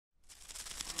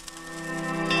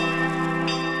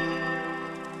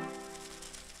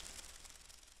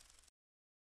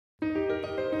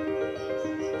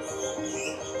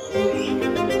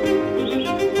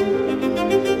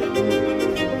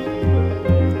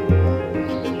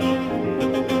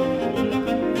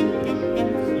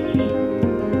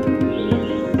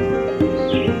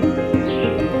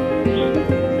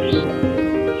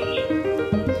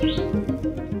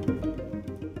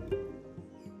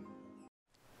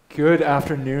Good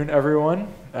afternoon,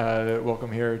 everyone. Welcome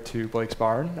here to Blake's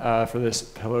Barn for this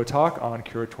Pillow Talk on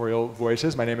curatorial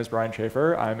voices. My name is Brian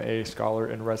Schaefer. I'm a scholar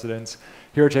in residence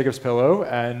here at Jacobs Pillow,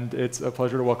 and it's a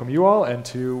pleasure to welcome you all and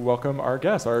to welcome our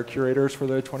guests, our curators for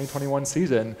the 2021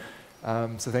 season.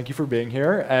 So thank you for being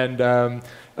here. And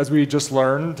as we just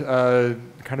learned,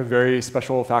 kind of very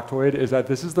special factoid is that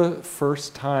this is the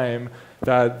first time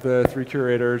that the three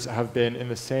curators have been in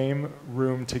the same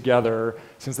room together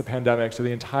since the pandemic. So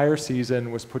the entire season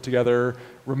was put together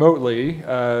remotely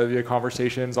via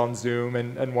conversations on Zoom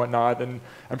and whatnot. And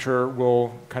I'm sure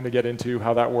we'll kind of get into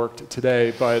how that worked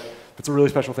today. But it's a really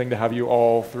special thing to have you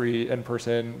all three in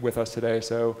person with us today.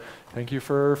 So thank you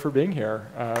for being here.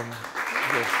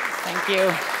 Thank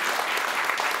you.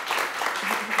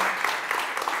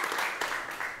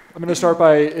 I'm going to start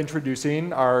by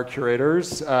introducing our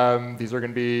curators. These are going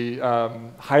to be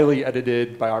highly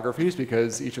edited biographies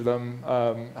because each of them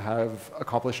have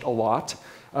accomplished a lot.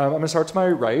 I'm going to start to my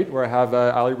right, where I have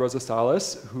Ali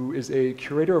Rosa-Salas, who is a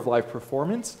curator of live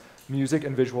performance, music,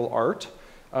 and visual art.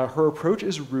 Her approach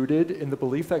is rooted in the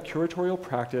belief that curatorial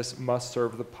practice must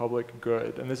serve the public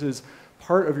good. And this is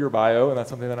part of your bio, and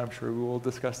that's something that I'm sure we will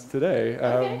discuss today.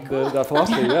 Okay, cool. That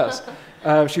philosophy, yes.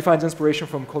 She finds inspiration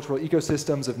from cultural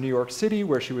ecosystems of New York City,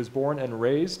 where she was born and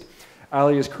raised.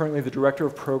 Ali is currently the director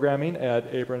of programming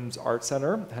at Abrams Art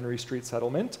Center, Henry Street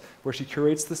Settlement, where she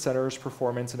curates the center's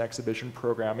performance and exhibition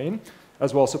programming,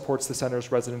 as well as supports the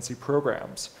center's residency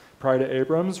programs. Prior to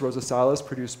Abrams, Rosa-Salas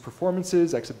produced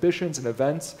performances, exhibitions, and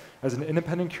events as an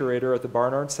independent curator at the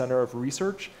Barnard Center of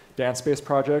Research, Dance Space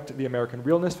Project, the American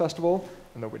Realness Festival,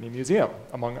 and the Whitney Museum,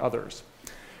 among others.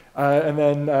 And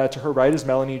then to her right is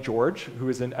Melanie George, who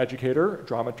is an educator,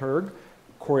 dramaturg,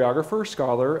 choreographer,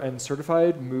 scholar, and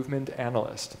certified movement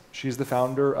analyst. She's the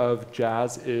founder of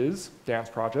Jazz Is Dance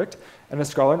Project and a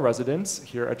scholar in residence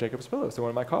here at Jacobs Pillow, so one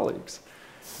of my colleagues.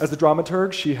 As the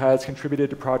dramaturg, she has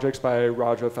contributed to projects by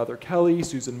Raja Feather Kelly,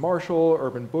 Susan Marshall,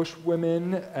 Urban Bush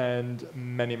Women, and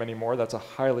many, many more. That's a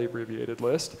highly abbreviated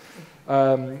list.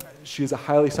 She is a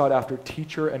highly sought-after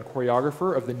teacher and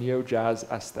choreographer of the neo-jazz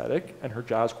aesthetic, and her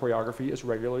jazz choreography is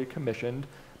regularly commissioned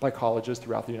by colleges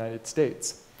throughout the United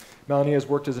States. Melanie has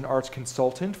worked as an arts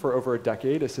consultant for over a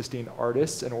decade, assisting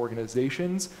artists and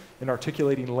organizations in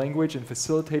articulating language and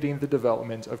facilitating the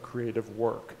development of creative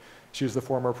work. She is the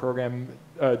former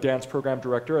dance program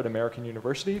director at American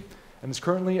University and is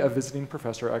currently a visiting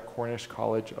professor at Cornish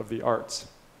College of the Arts.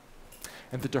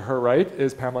 And to her right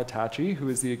is Pamela Tatge, who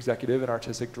is the executive and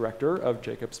artistic director of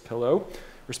Jacobs Pillow,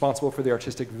 responsible for the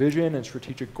artistic vision and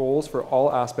strategic goals for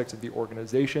all aspects of the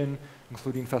organization,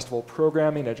 including festival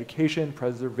programming, education,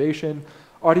 preservation,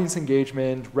 audience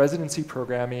engagement, residency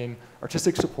programming,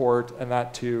 artistic support, and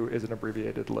that too is an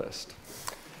abbreviated list.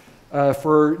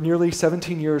 For nearly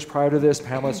 17 years prior to this,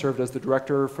 Pamela served as the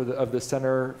director of the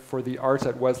Center for the Arts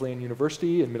at Wesleyan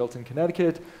University in Middleton,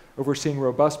 Connecticut, overseeing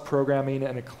robust programming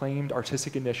and acclaimed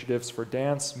artistic initiatives for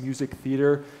dance, music,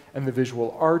 theater, and the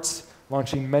visual arts,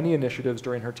 launching many initiatives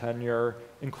during her tenure,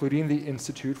 including the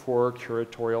Institute for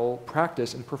Curatorial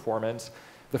Practice and Performance,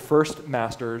 the first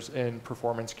master's in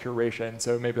performance curation.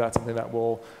 So maybe that's something that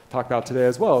we'll talk about today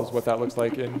as well, as what that looks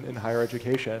like in higher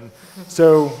education.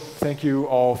 So thank you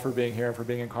all for being here and for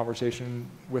being in conversation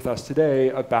with us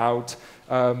today about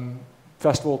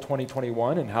Festival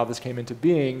 2021 and how this came into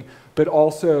being, but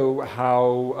also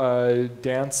how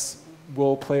dance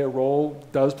will play a role,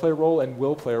 does play a role, and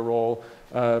will play a role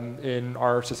in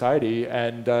our society,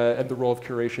 and the role of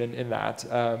curation in that,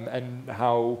 and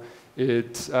how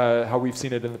we've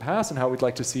seen it in the past and how we'd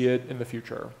like to see it in the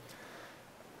future.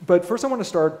 But first I want to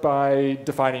start by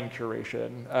defining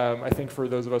curation. I think for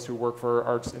those of us who work for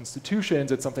arts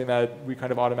institutions, it's something that we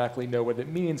kind of automatically know what it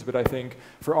means, but I think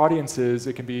for audiences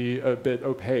it can be a bit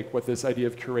opaque what this idea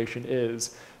of curation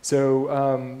is. So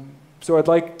I'd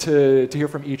like to hear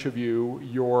from each of you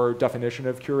your definition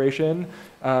of curation,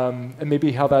 and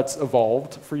maybe how that's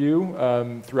evolved for you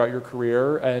throughout your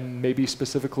career, and maybe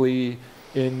specifically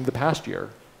in the past year.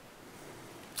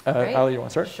 Ali, you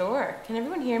want to start? Sure. Can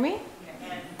everyone hear me?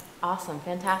 Yeah. Awesome.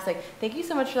 Fantastic. Thank you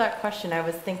so much for that question. I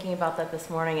was thinking about that this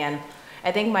morning, and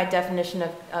I think my definition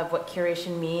of what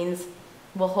curation means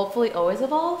will hopefully always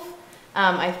evolve.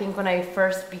 I think when I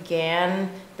first began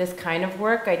this kind of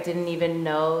work, I didn't even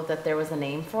know that there was a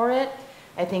name for it.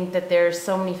 I think that there's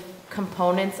so many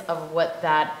components of what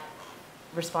that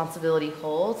responsibility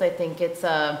holds. I think it's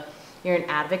you're an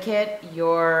advocate,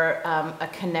 you're a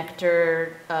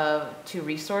connector to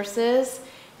resources,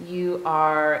 you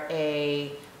are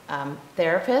a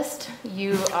therapist,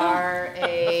 you are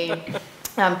a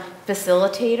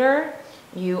facilitator,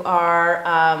 you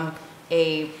are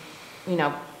a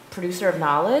producer of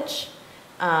knowledge.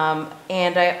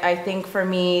 And I think for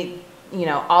me, you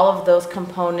know, all of those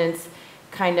components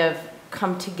kind of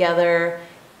come together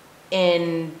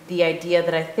in the idea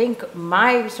that I think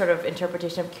my sort of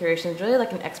interpretation of curation is really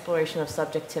like an exploration of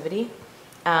subjectivity.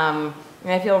 And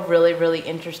I feel really, really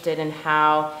interested in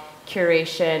how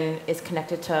curation is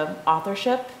connected to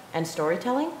authorship and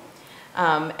storytelling.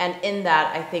 And in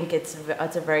that, I think it's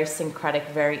a very syncretic,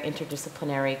 very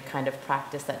interdisciplinary kind of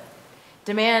practice that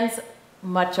demands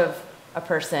much of a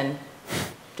person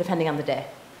depending on the day.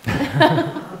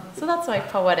 So that's my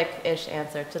poetic-ish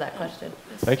answer to that question.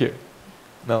 Thank you.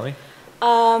 Melanie?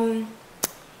 I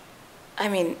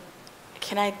mean,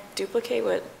 can I duplicate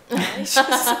what Melanie just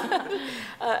said?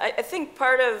 I think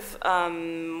part of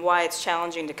why it's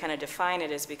challenging to kind of define it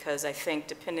is because I think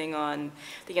depending on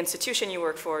the institution you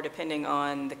work for, depending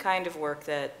on the kind of work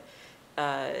that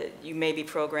you may be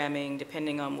programming,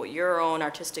 depending on what your own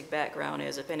artistic background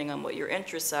is, depending on what your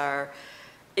interests are,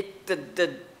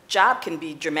 the job can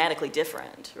be dramatically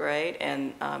different, right?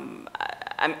 And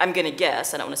I'm going to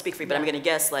guess, I don't want to speak for you, but I'm going to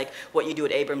guess like what you do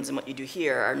at Abrams and what you do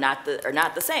here are not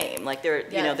the same. Like they're,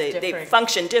 you know, they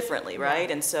function differently, right?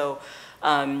 Yeah. And so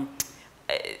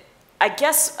I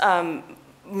guess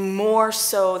more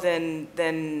so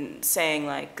than saying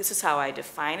like this is how I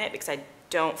define it, because I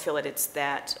don't feel that it's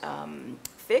that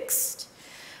fixed.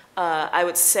 I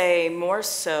would say more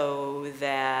so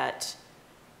that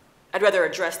I'd rather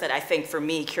address that I think for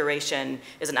me curation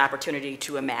is an opportunity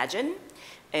to imagine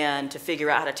and to figure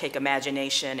out how to take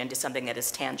imagination into something that is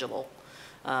tangible.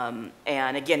 And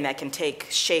again, that can take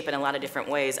shape in a lot of different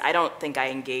ways. I don't think I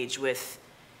engage with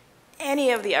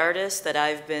any of the artists that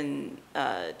I've been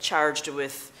charged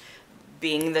with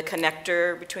being the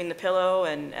connector between the pillow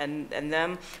and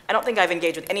them. I don't think I've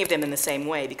engaged with any of them in the same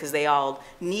way because they all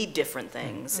need different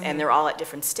things and they're all at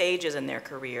different stages in their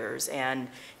careers and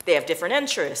they have different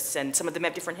interests and some of them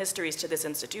have different histories to this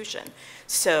institution.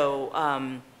 So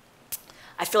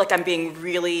I feel like I'm being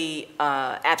really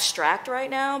abstract right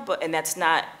now, and that's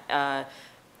not, I'm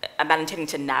not intending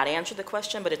to not answer the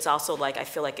question, but it's also like, I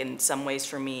feel like in some ways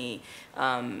for me,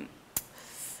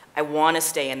 I want to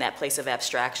stay in that place of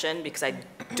abstraction because I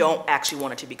don't actually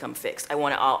want it to become fixed. I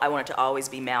want it to always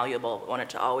be malleable. I want it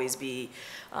to always be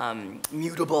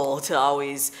mutable, to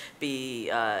always be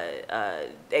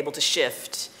able to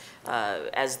shift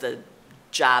as the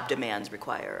job demands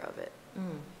require of it.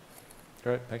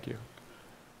 Great, thank you.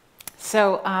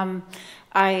 So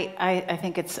I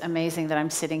think it's amazing that I'm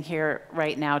sitting here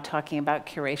right now talking about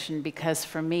curation because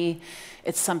for me,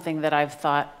 it's something that I've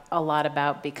thought a lot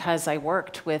about because I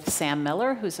worked with Sam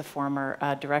Miller, who's a former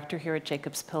director here at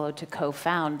Jacobs Pillow, to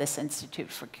co-found this Institute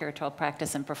for Curatorial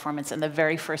Practice and Performance. And the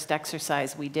very first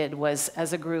exercise we did was,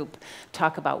 as a group,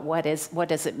 talk about what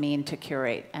does it mean to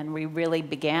curate. And we really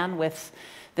began with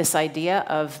this idea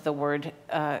of the word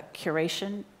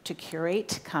curation. To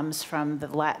curate comes from the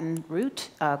Latin root,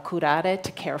 curare,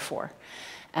 to care for.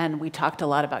 And we talked a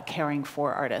lot about caring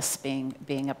for artists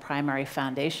being a primary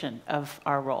foundation of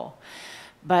our role.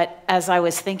 But as I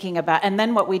was thinking about, and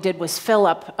then what we did was fill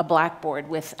up a blackboard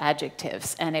with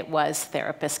adjectives, and it was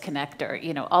therapist, connector,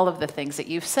 you know, all of the things that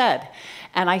you've said.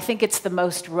 And I think it's the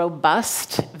most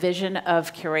robust vision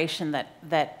of curation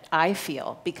that I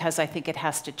feel, because I think it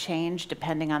has to change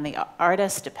depending on the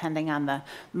artist, depending on the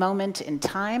moment in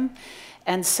time.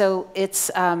 And so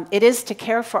it is to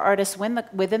care for artists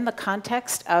within the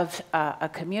context of a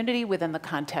community, within the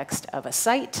context of a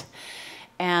site.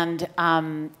 And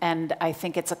I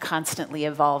think it's a constantly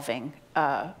evolving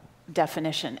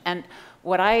definition. And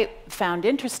what I found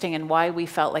interesting and why we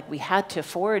felt like we had to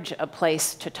forge a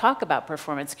place to talk about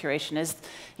performance curation is,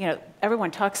 you know,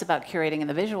 everyone talks about curating in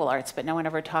the visual arts, but no one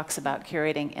ever talks about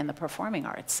curating in the performing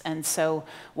arts. And so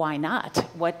why not?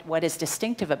 What is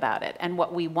distinctive about it? And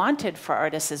what we wanted for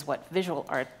artists is what visual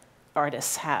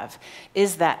artists have,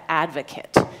 is that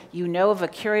advocate. You know of a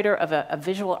curator, of a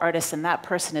visual artist, and that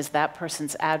person is that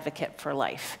person's advocate for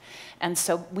life. And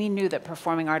so we knew that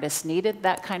performing artists needed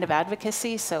that kind of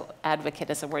advocacy, so advocate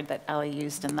is a word that Ali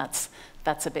used, and that's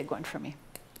a big one for me.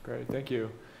 Great, thank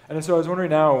you. And so I was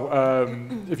wondering now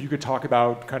if you could talk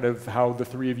about kind of how the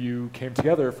three of you came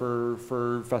together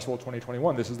for Festival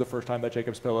 2021. This is the first time that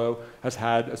Jacobs Pillow has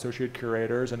had associate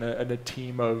curators and a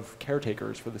team of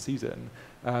caretakers for the season.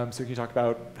 So can you talk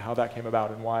about how that came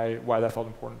about and why that felt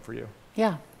important for you?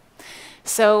 Yeah.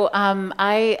 So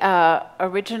I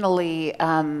originally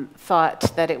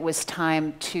thought that it was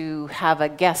time to have a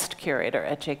guest curator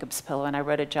at Jacobs Pillow, and I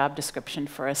wrote a job description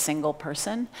for a single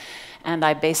person. And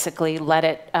I basically let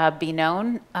it be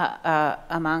known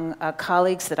among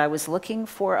colleagues that I was looking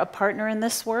for a partner in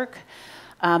this work.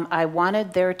 I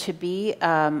wanted there to be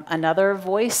another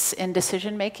voice in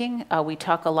decision-making. We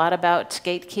talk a lot about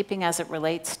gatekeeping as it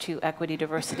relates to equity,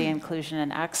 diversity, inclusion,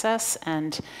 and access,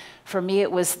 and for me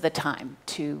it was the time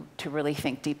to really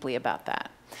think deeply about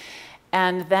that.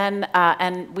 And then,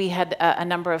 and we had a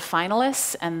number of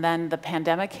finalists, and then the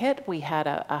pandemic hit. We had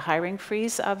a hiring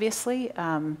freeze, obviously,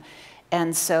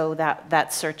 and so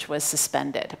that search was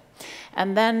suspended.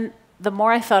 And then the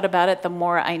more I thought about it, the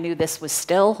more I knew this was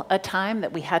still a time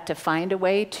that we had to find a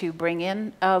way to bring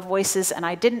in voices, and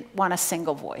I didn't want a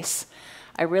single voice.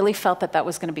 I really felt that that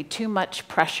was going to be too much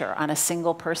pressure on a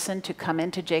single person to come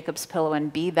into Jacob's Pillow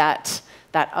and be that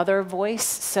other voice.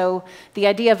 So the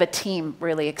idea of a team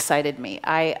really excited me.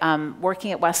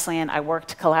 Working at Wesleyan, I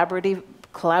worked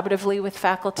collaboratively with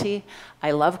faculty.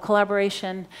 I love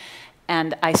collaboration,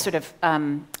 and I sort of,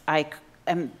 I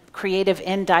am creative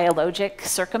in dialogic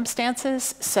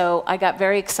circumstances, so I got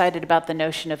very excited about the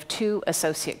notion of 2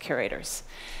 associate curators.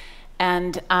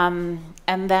 And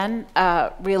then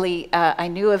really, I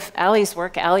knew of Ali's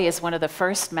work. Ali is one of the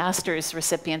first master's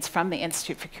recipients from the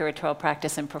Institute for Curatorial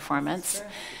Practice and Performance. Sure.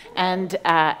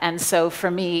 And so for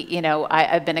me, you know,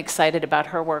 I've been excited about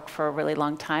her work for a really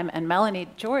long time. And Melanie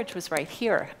George was right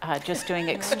here, just doing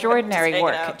extraordinary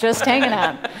work, just hanging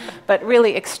out, but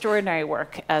really extraordinary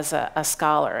work as a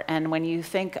scholar. And when you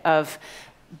think of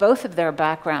both of their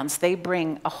backgrounds, they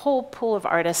bring a whole pool of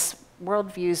artists'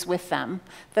 worldviews with them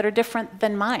that are different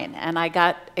than mine. And I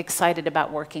got excited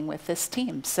about working with this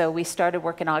team. So we started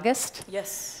work in August.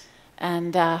 Yes.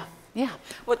 And yeah.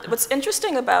 What's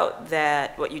interesting about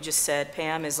that, what you just said,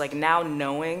 Pam, is like now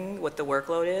knowing what the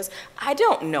workload is, I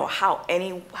don't know how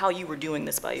you were doing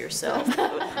this by yourself.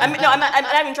 I mean, no, I'm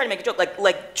not even trying to make a joke.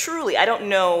 Like truly, I don't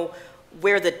know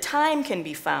where the time can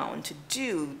be found to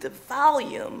do the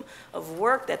volume of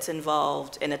work that's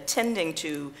involved in attending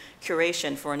to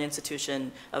curation for an institution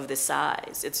of this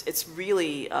size. It's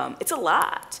really, it's a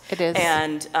lot. It is.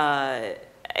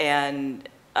 And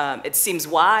it seems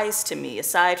wise to me,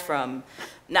 aside from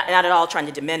not at all trying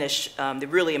to diminish the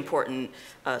really important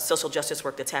social justice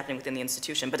work that's happening within the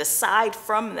institution, but aside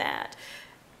from that,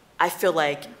 I feel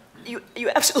like you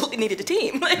absolutely needed a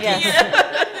team. Like, yes,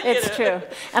 it's true.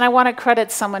 And I want to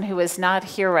credit someone who is not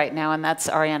here right now, and that's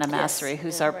Ariana Massery,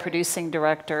 who's our producing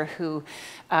director, who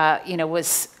you know,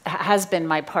 has been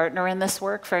my partner in this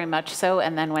work, very much so.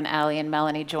 And then when Ali and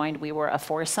Melanie joined, we were a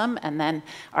foursome. And then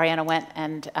Ariana went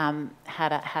and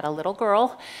had a little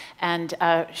girl. And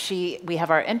we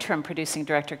have our interim producing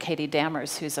director, Katie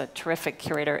Dammers, who's a terrific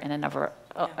curator in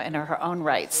her own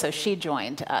right. So she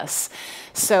joined us.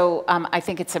 So I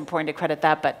think it's important to credit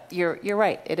that. But you're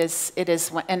right. It is.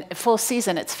 And full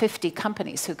season, it's 50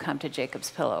 companies who come to Jacob's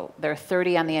Pillow. There are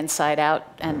 30 on the inside out,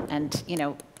 and you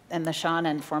know, and the Sean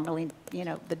and formerly, you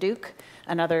know, the Duke,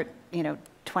 another, you know,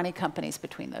 20 companies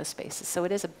between those spaces. So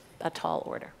it is a tall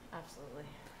order. Absolutely.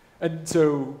 And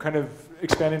so kind of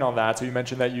expanding on that, so you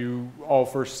mentioned that you all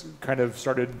first kind of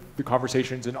started the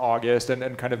conversations in August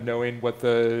and kind of knowing what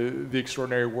the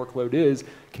extraordinary workload is.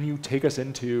 Can you take us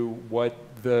into what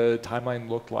the timeline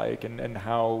looked like and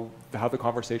how the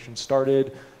conversation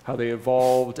started, how they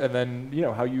evolved, and then, you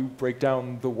know, how you break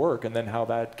down the work and then how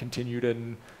that continued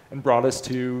and brought us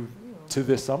to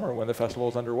this summer when the festival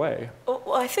is underway?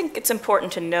 Well, I think it's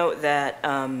important to note that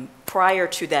prior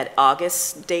to that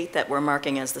August date that we're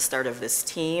marking as the start of this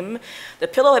team, the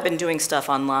Pillow had been doing stuff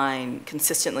online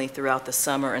consistently throughout the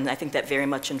summer, and I think that very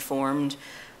much informed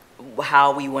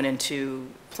how we went into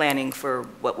planning for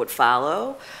what would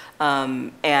follow.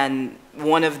 And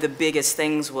one of the biggest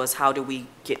things was, how do we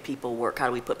get people work? How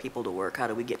do we put people to work? How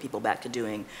do we get people back to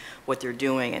doing what they're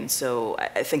doing? And so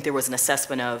I think there was an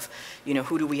assessment of, you know,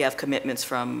 who do we have commitments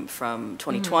from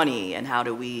 2020, and how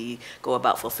do we go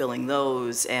about fulfilling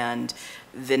those? And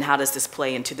then how does this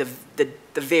play into the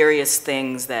various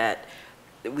things that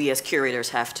we as curators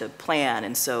have to plan?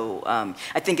 And so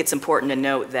I think it's important to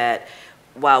note that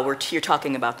while we're here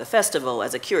talking about the festival,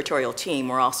 as a curatorial team,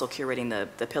 we're also curating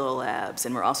the Pillow Labs,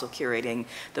 and we're also curating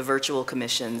the virtual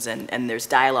commissions, and there's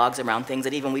dialogues around things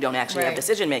that even we don't actually have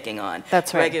decision making on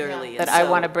regularly. Yeah. That I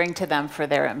want to bring to them for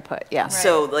their input. Yeah. Right.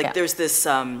 So like there's this,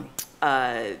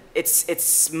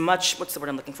 it's much, what's the word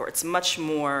I'm looking for? It's much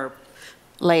more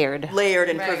layered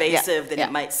and pervasive than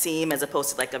it might seem, as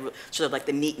opposed to like sort of like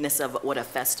the neatness of what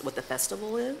the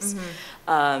festival is.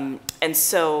 And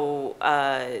so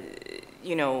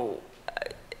you know,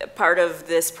 part of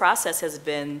this process has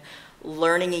been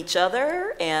learning each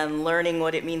other and learning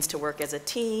what it means to work as a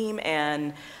team,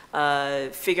 and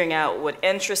figuring out what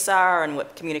interests are and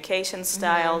what communication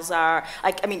styles are.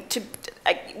 I mean,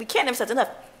 we can't emphasize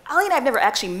enough, Ali and I have never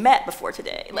actually met before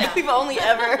today. Like we've only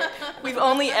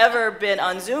ever been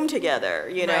on Zoom together,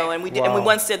 you know. Right. And we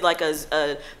once did like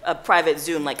a private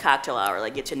Zoom like cocktail hour,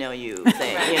 like get to know you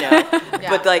thing, you know. Yeah.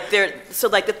 But like so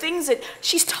like the things that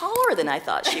she's taller than I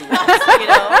thought she was, you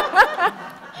know.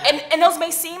 And those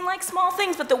may seem like small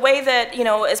things, but the way that, you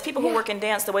know, as people who work in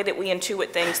dance, the way that we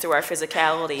intuit things through our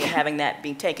physicality and having that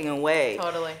be taken away.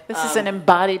 Totally. This is an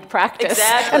embodied practice.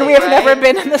 Exactly, and we have right? never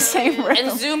been in the same room.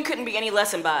 And Zoom couldn't be any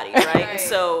less embodied, right? Right.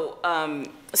 So,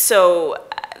 so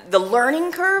the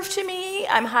learning curve to me,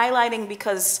 I'm highlighting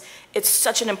because it's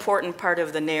such an important part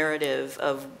of the narrative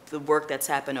of the work that's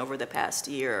happened over the past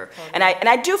year. Totally. And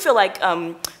I do feel like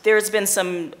there's been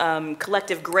some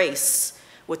collective grace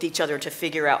with each other to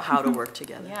figure out how to work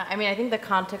together. Yeah, I mean, I think the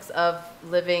context of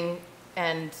living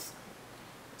and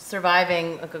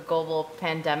surviving like a global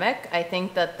pandemic, I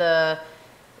think that the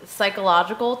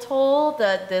psychological toll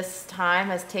that this time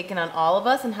has taken on all of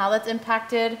us and how that's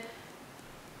impacted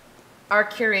our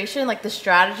curation, like the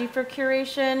strategy for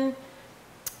curation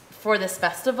for this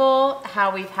festival,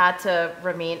 how we've had to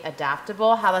remain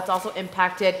adaptable, how that's also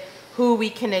impacted who we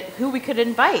could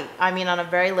invite. I mean, on a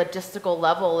very logistical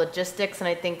level, logistics and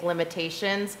I think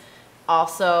limitations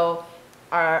also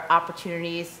are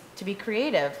opportunities to be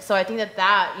creative. So I think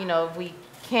that, you know, we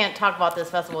can't talk about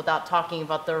this festival without talking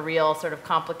about the real sort of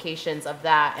complications of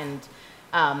that. And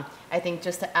I think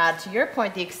just to add to your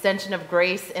point, the extension of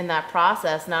grace in that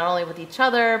process, not only with each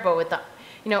other, but with the,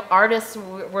 you know, artists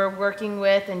we're working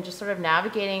with and just sort of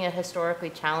navigating a historically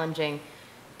challenging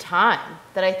time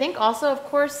that I think also, of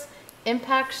course,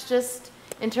 impacts just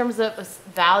in terms of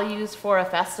values for a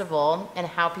festival and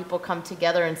how people come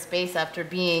together in space after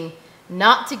being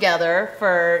not together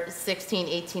for 16,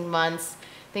 18 months.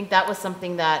 I think that was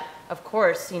something that, of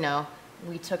course, you know,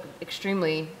 we took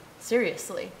extremely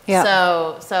seriously.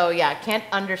 Yeah. So yeah, can't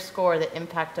underscore the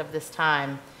impact of this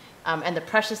time and the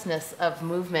preciousness of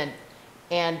movement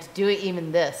and doing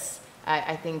even this.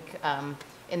 I think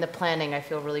in the planning, I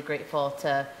feel really grateful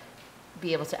to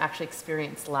be able to actually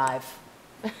experience live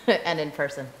and in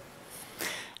person.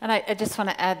 And I just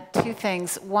want to add two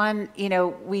things. One, you know,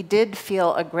 we did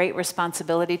feel a great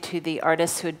responsibility to the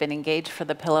artists who had been engaged for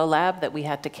the Pillow Lab that we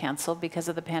had to cancel because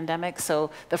of the pandemic. So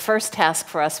the first task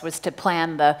for us was to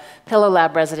plan the Pillow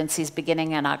Lab residencies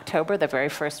beginning in October. The very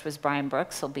first was Brian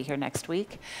Brooks. He'll be here next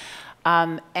week.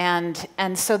 And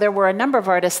so there were a number of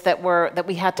artists that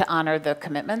we had to honor the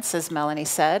commitments, as Melanie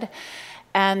said.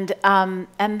 And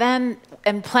then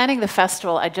in planning the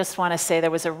festival, I just want to say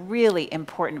there was a really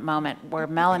important moment where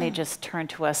Melanie just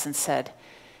turned to us and said,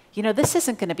 you know, this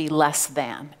isn't going to be less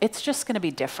than. It's just going to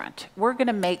be different. We're going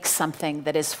to make something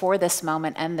that is for this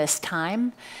moment and this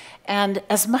time. And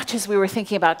as much as we were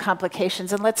thinking about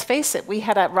complications, and let's face it, we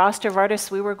had a roster of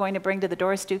artists we were going to bring to the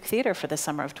Doris Duke Theater for the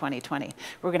summer of 2020.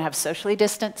 We're going to have socially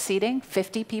distant seating,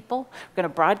 50 people. We're going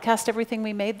to broadcast everything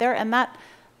we made there, and that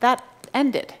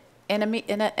ended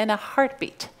in a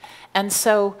heartbeat. And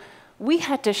so we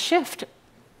had to shift,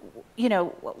 you know,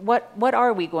 what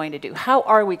are we going to do? How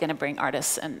are we going to bring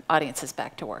artists and audiences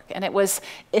back to work? And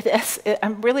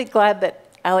I'm really glad that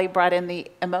Ali brought in the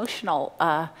emotional,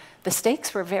 the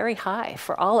stakes were very high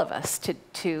for all of us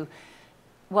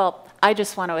well, I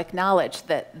just want to acknowledge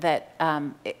that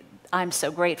I'm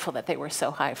so grateful that they were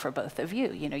so high for both of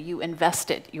you. You know, you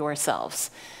invested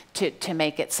yourselves to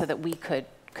make it so that we could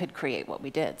create what we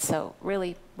did. So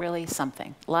really, really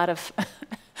something. A lot of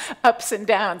ups and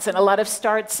downs and a lot of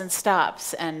starts and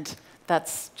stops. And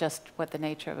that's just what the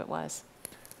nature of it was.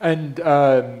 And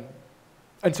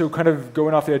so kind of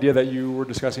going off the idea that you were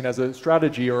discussing as a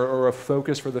strategy or a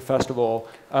focus for the festival,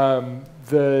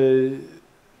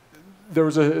 there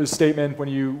was a statement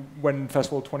when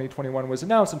Festival 2021 was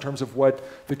announced in terms of what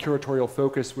the curatorial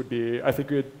focus would be. I think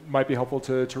it might be helpful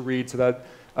to read so that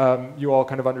you all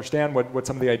kind of understand what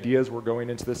some of the ideas were going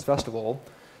into this festival.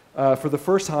 For the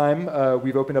first time,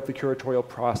 we've opened up the curatorial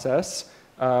process.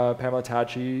 Pamela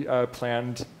Tatge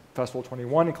planned Festival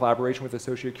 21 in collaboration with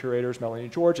associate curators Melanie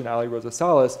George and Ali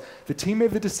Rosa-Salas. The team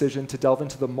made the decision to delve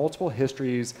into the multiple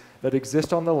histories that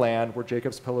exist on the land where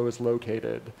Jacob's Pillow is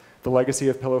located. The legacy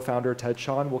of Pillow founder Ted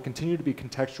Shawn will continue to be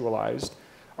contextualized.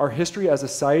 Our history as a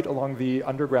site along the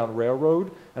Underground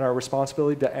Railroad and our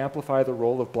responsibility to amplify the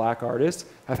role of Black artists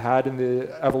have had in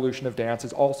the evolution of dance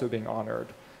is also being honored.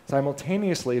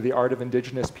 Simultaneously, the art of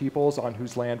indigenous peoples on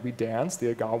whose land we dance,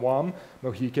 the Agawam,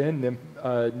 Mohican,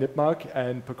 Nipmuc,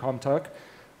 and Pocumtuck,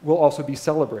 will also be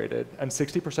celebrated. And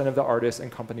 60% of the artists and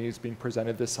companies being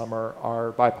presented this summer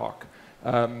are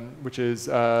BIPOC, which is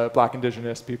Black,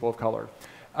 Indigenous, people of color.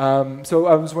 So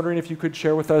I was wondering if you could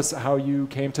share with us how you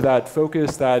came to that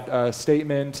focus, that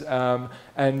statement,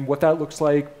 and what that looks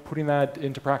like, putting that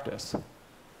into practice.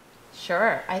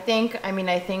 Sure. I think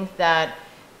that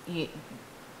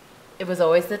it was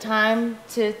always the time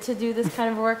to do this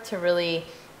kind of work, to really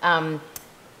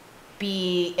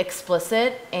be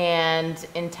explicit and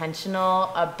intentional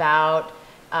about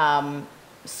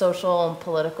social and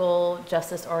political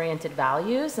justice-oriented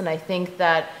values. And I think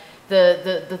that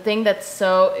the thing that's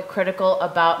so critical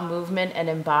about movement and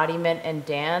embodiment and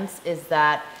dance is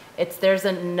that it's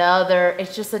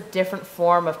just a different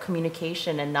form of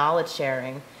communication and knowledge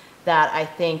sharing that I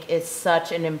think is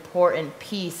such an important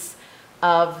piece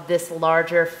of this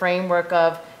larger framework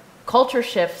of culture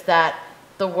shift that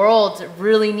the world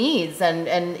really needs, and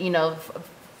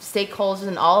stakeholders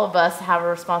and all of us have a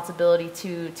responsibility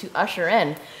to usher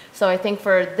in. So I think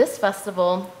for this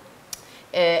festival,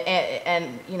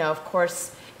 and of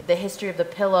course, the history of the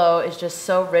Pillow is just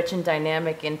so rich and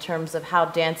dynamic in terms of how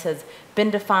dance has been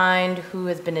defined, who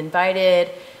has been invited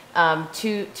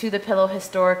to the Pillow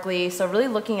historically. So really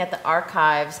looking at the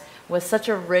archives was such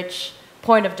a rich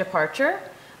point of departure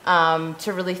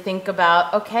to really think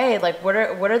about, okay, like what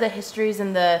are the histories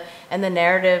and the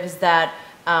narratives that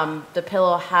the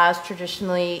Pillow has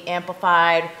traditionally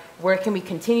amplified? Where can we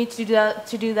continue to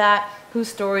do that? Whose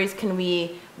stories can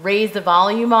we raise the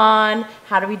volume on?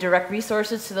 How do we direct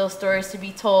resources to those stories to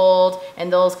be told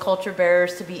and those culture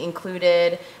bearers to be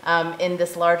included in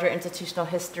this larger institutional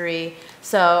history?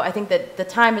 So I think that the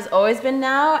time has always been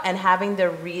now, and having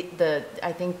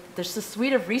I think there's a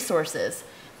suite of resources,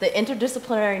 the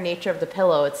interdisciplinary nature of the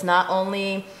Pillow. It's not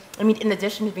only, in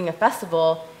addition to being a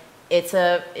festival, it's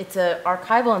a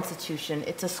archival institution,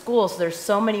 it's a school, so there's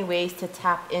so many ways to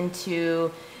tap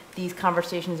into these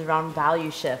conversations around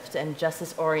value shift and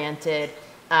justice-oriented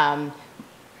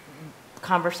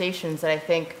conversations that I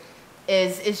think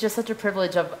is just such a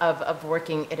privilege of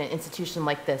working in an institution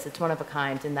like this. It's one of a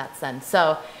kind in that sense.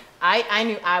 So I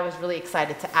knew I was really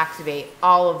excited to activate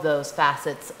all of those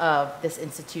facets of this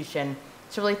institution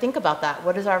to really think about that.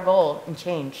 What is our role in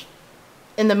change?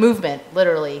 In the movement,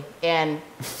 literally, and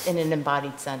in an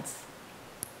embodied sense.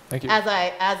 Thank you. As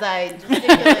I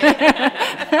articulate,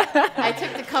 I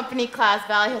took the company class,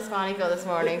 Valley Hispanico, this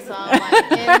morning, so I'm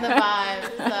like in the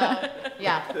vibe. So,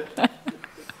 yeah.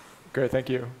 Great, thank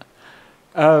you.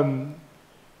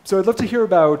 So I'd love to hear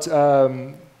about,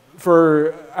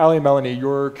 for Ali and Melanie,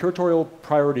 your curatorial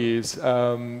priorities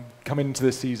coming into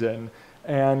this season,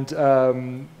 and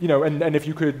and if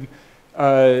you could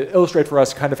illustrate for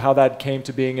us kind of how that came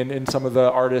to being in some of the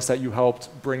artists that you helped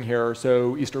bring here.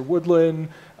 So Easter Woodland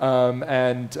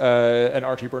and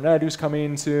Archie Burnett, who's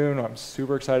coming soon, I'm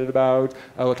super excited about.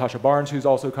 Latasha Barnes, who's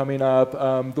also coming up.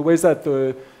 The ways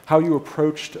that how you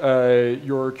approached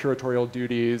your curatorial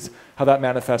duties, how that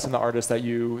manifests in the artists that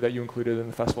you included in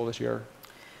the festival this year.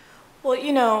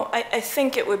 Well, I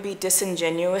think it would be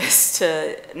disingenuous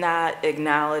to not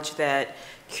acknowledge that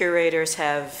curators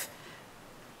have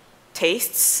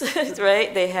tastes,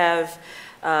 right? They have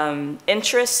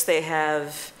interests, they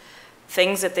have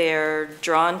things that they are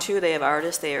drawn to, they have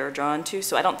artists they are drawn to.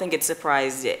 So I don't think it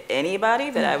surprised anybody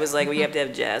that I was like, well, you have to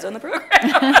have jazz on the program.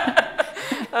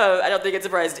 I don't think it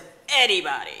surprised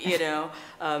anybody,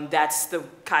 That's the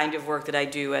kind of work that I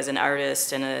do as an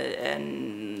artist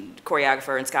and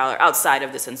choreographer and scholar outside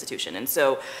of this institution. And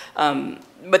so,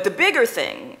 but the bigger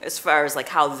thing, as far as like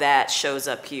how that shows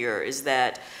up here, is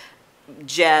that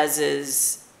jazz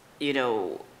is,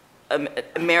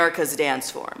 America's dance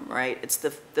form, right? It's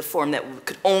the form that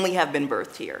could only have been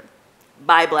birthed here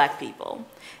by Black people,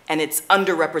 and it's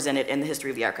underrepresented in the history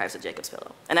of the archives of Jacob's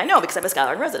Pillow. And I know because I'm a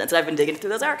scholar in residence, and I've been digging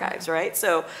through those archives, right?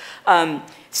 So,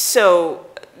 so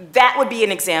that would be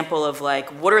an example of like,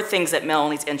 what are things that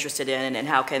Melanie's interested in, and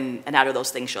how do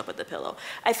those things show up at the Pillow?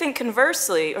 I think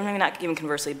conversely, or maybe not even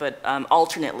conversely, but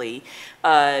alternately,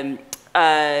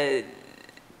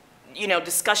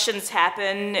 discussions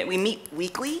happen. We meet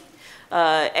weekly,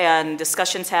 and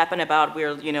discussions happen about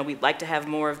we'd like to have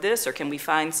more of this, or can we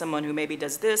find someone who maybe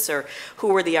does this, or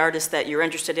who are the artists that you're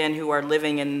interested in who are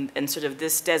living in sort of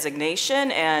this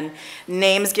designation, and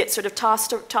names get sort of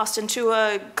tossed into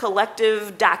a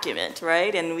collective document,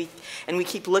 right? And we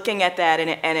keep looking at that,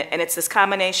 and it's this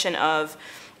combination of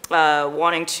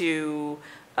wanting to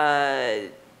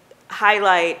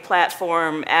highlight,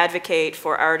 platform, advocate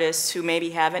for artists who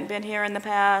maybe haven't been here in the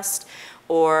past,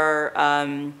 or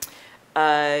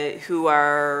who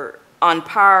are on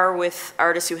par with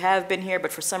artists who have been here, but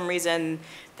for some reason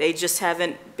they just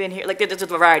haven't been here. Like, there's a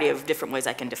variety of different ways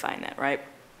I can define that, right?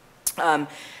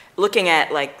 looking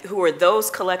at like who are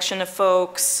those collection of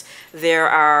folks. There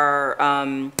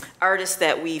are artists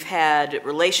that we've had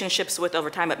relationships with over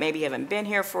time but maybe haven't been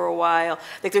here for a while.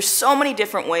 Like there's so many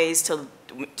different ways to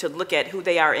look at who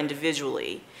they are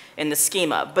individually in the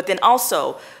schema, but then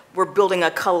also we're building a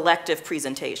collective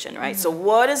presentation, right? So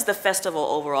what is the festival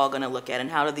overall going to look at, and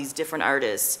how do these different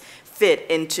artists fit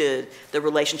into the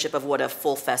relationship of what a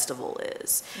full festival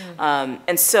is?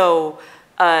 And so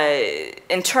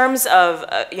in terms of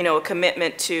you know, a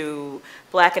commitment to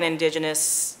Black and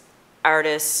Indigenous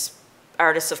artists,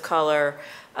 artists of color,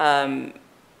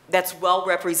 that's well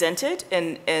represented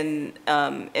in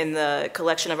the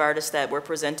collection of artists that we're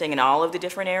presenting in all of the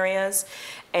different areas.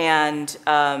 And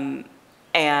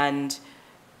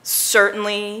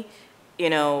certainly, you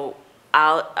know,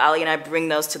 Ali and I bring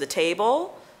those to the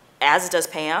table, as does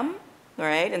Pam,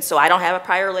 right? And so I don't have a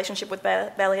prior relationship with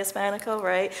Ballet Hispanico,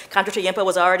 right? CONTRA-TIEMPO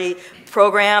was already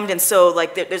programmed, and so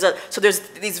like there's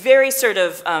these very sort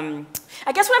of,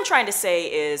 I guess what I'm trying to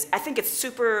say is, I think it's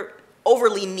super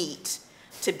overly neat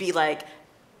to be like,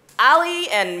 Ali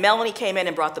and Melanie came in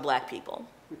and brought the Black people,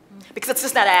 because it's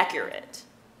just not accurate,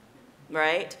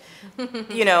 right?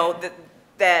 You know,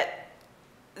 that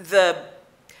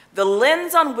the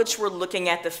lens on which we're looking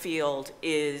at the field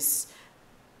is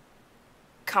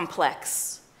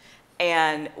complex,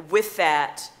 and with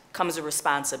that comes a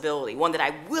responsibility, one that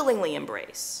I willingly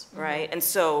embrace, right? And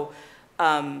so,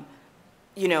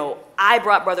 you know, I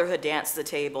brought Brotherhood Dance to the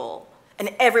table, and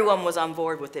everyone was on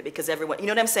board with it, because everyone, you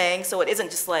know what I'm saying? So it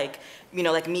isn't just like, you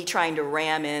know, like me trying to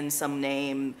ram in some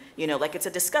name, you know, like it's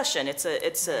a discussion.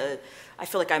 I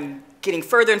feel like I'm getting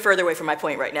further and further away from my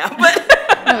point right now, but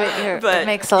it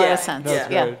makes a lot of sense. No,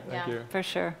 Yeah, Thank you. for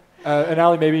sure. And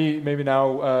Ali, maybe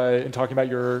now in talking about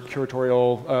your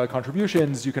curatorial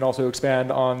contributions, you can also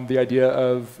expand on the idea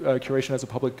of curation as a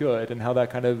public good and how that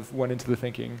kind of went into the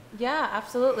thinking. Yeah,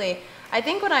 absolutely. I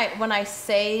think when I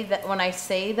say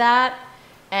that,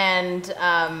 and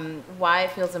why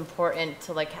it feels important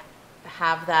to like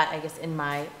have that, I guess, in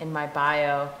my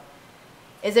bio,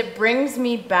 is it brings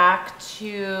me back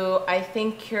to, I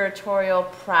think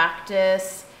curatorial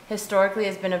practice historically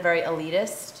has been a very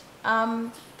elitist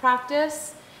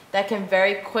practice that can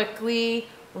very quickly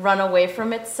run away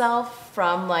from itself,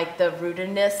 from like the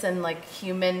rootedness and like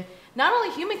human, not only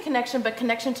human connection, but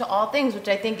connection to all things, which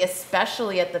I think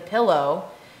especially at the Pillow,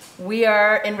 we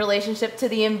are in relationship to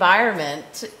the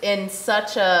environment in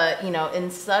such a, you know,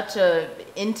 in such a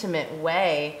intimate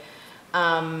way.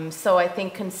 So I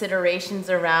think considerations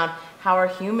around how are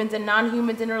humans and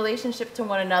non-humans in relationship to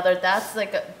one another, that's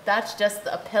just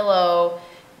a Pillow.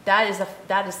 That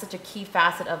is such a key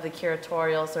facet of the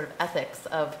curatorial sort of ethics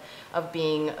of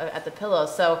being at the Pillow.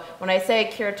 So when I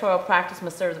say curatorial practice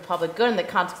must serve the public good in the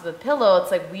context of the Pillow, it's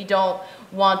like we don't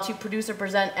want to produce or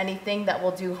present anything that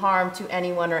will do harm to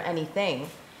anyone or anything.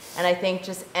 And I think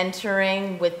just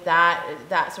entering with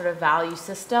that sort of value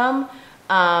system,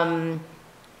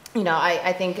 you know,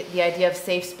 I think the idea of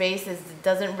safe space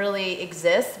doesn't really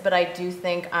exist, but I do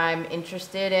think I'm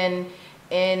interested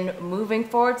in moving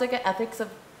forward like an ethics of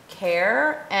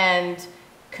care and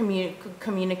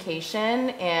communication,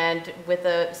 and with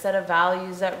a set of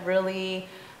values that really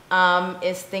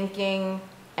is thinking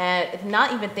and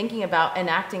not even thinking about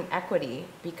enacting equity,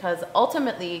 because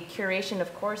ultimately curation,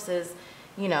 of course, is,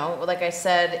 you know, like I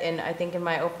said, I think in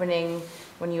my opening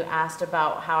when you asked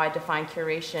about how I define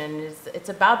curation, it's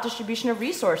about distribution of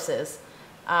resources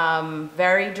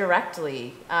very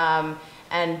directly,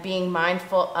 and being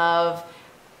mindful of,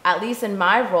 at least in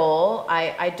my role,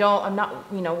 I'm not,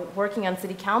 you know, working on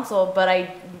city council, but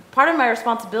part of my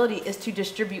responsibility is to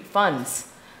distribute funds.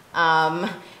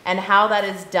 And how that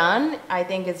is done, I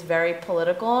think is very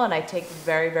political, and I take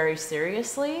very, very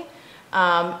seriously,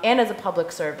 and as a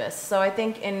public service. So I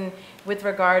think with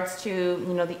regards to,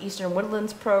 you know, the Eastern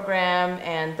Woodlands program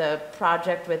and the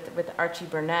project with Archie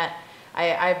Burnett,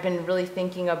 I've been really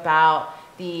thinking about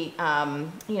the,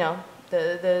 you know,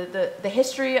 the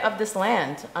history of this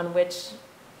land on which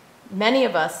many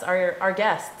of us are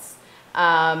guests.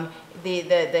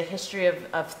 The history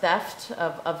of theft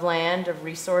of land, of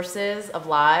resources, of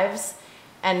lives.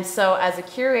 And so as a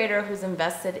curator who's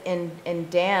invested in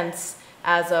dance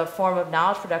as a form of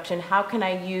knowledge production, how can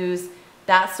I use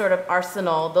that sort of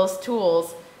arsenal, those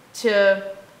tools,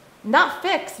 to not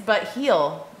fix but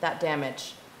heal that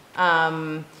damage?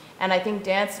 And I think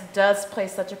dance does play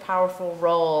such a powerful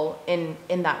role in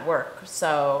that work.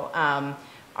 So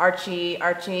Archie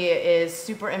is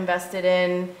super invested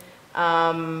in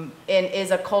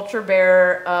is a culture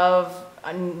bearer of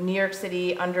New York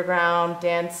City underground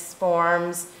dance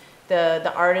forms.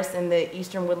 the artists in the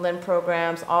Eastern Woodland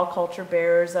programs, all culture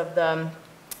bearers of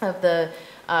the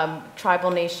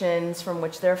tribal nations from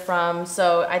which they're from.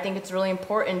 So I think it's really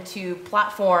important to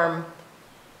platform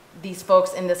these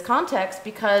folks in this context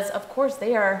because, of course,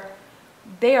 they are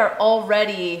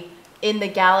already in the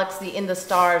galaxy, in the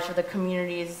stars for the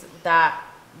communities that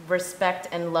respect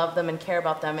and love them and care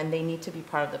about them, and they need to be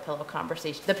part of the Pillow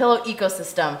conversation, the Pillow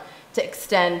ecosystem, to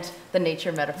extend the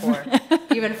nature metaphor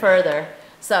even further.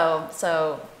 So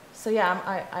yeah,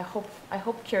 I hope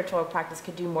curatorial practice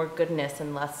could do more goodness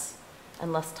and less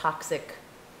toxic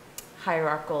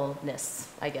hierarchalness,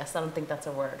 I guess. I don't think that's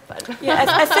a word, but. Yeah,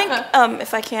 I think,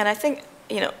 if I can, I think,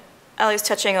 Allie's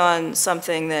touching on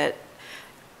something that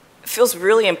feels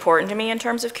really important to me in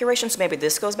terms of curation, so maybe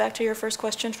this goes back to your first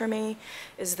question for me,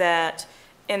 is that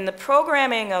in the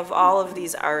programming of all of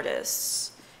these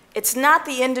artists, it's not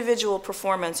the individual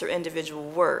performance or individual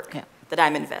work that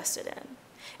I'm invested in.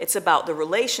 It's about the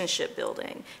relationship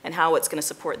building and how it's going to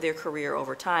support their career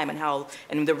over time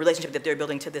and the relationship that they're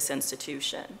building to this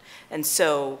institution. And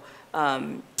so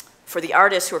for the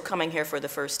artists who are coming here for the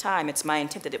first time, it's my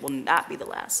intent that it will not be the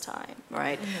last time,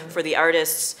 right? Mm-hmm. For the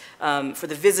artists, for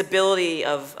the visibility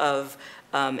of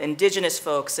indigenous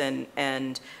folks and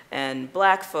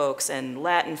black folks and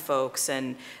Latin folks,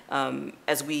 and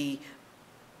as we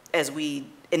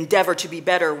endeavor to be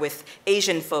better with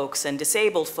Asian folks and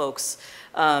disabled folks,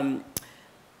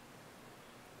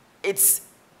 this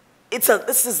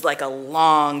is like a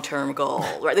long-term goal,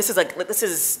 right?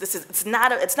 It's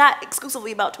not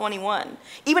exclusively about 21.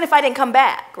 Even if I didn't come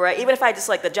back, right? Even if I just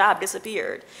the job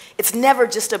disappeared, it's never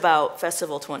just about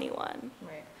Festival 21,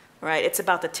 right? It's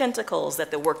about the tentacles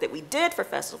that the work that we did for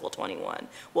Festival 21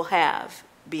 will have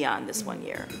beyond this 1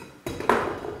 year.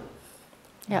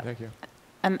 Yeah. Thank you.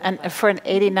 And for an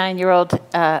 89-year-old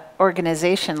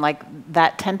organization,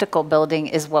 that tentacle building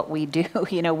is what we do.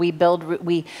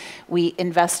 We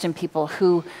invest in people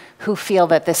who feel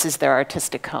that this is their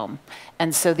artistic home.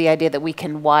 And so the idea that we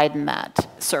can widen that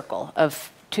circle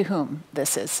of to whom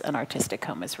this is an artistic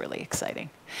home is really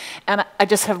exciting. And I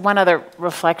just have one other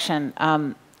reflection,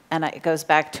 and it goes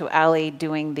back to Allie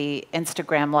doing the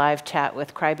Instagram live chat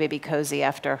with Crybaby Cozy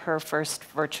after her first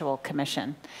virtual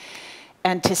commission.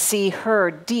 And to see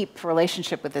her deep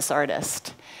relationship with this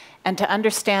artist, and to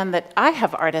understand that I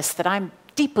have artists that I'm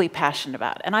deeply passionate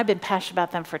about, and I've been passionate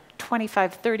about them for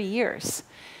 25, 30 years.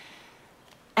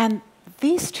 And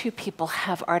these two people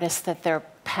have artists that they're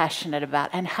passionate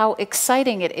about, and how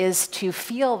exciting it is to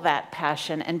feel that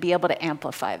passion and be able to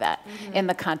amplify that in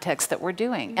the context that we're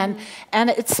doing. And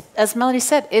it's, as Melanie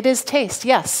said, it is taste,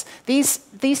 yes.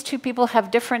 These two people have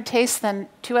different tastes than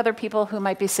two other people who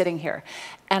might be sitting here.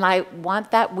 And I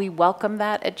want that, we welcome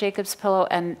that at Jacob's Pillow,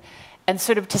 and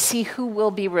sort of to see who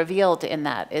will be revealed in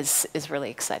that is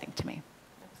really exciting to me.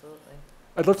 Absolutely.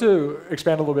 I'd love to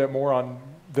expand a little bit more on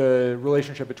the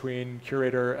relationship between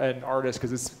curator and artist,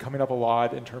 because it's coming up a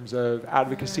lot in terms of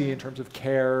advocacy, in terms of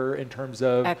care, in terms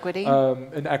of equity,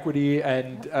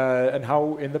 and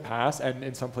how in the past and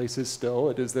in some places still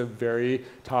it is the very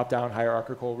top-down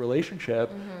hierarchical relationship.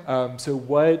 So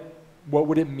what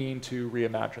would it mean to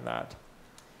reimagine that?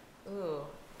 Ooh.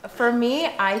 For me,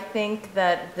 I think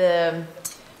that the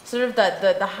sort of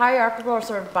the hierarchical or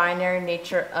sort of binary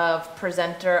nature of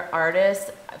presenter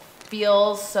artist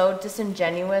feels so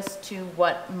disingenuous to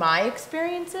what my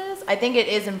experience is. I think it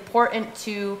is important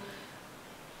to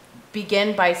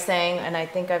begin by saying, and I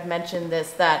think I've mentioned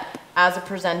this, that as a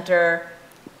presenter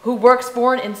who works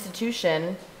for an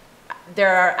institution,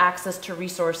 there are access to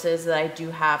resources that I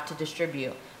do have to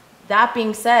distribute. That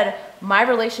being said, my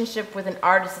relationship with an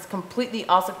artist is completely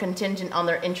also contingent on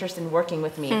their interest in working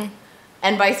with me.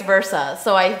 And vice versa.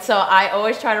 So I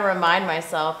always try to remind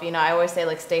myself, I always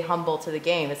say stay humble to the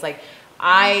game. It's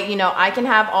I can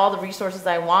have all the resources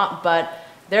I want, but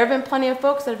there have been plenty of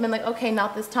folks that have been okay,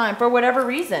 not this time, for whatever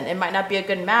reason. It might not be a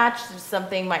good match,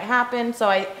 something might happen.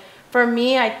 So for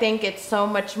me, I think it's so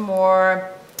much more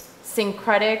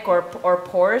syncretic or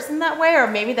porous in that way, or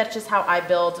maybe that's just how I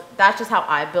build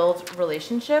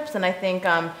relationships. And I think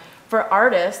for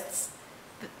artists,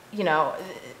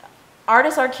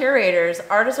 artists are curators,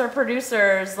 artists are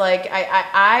producers.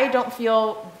 I don't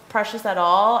feel precious at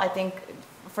all. I think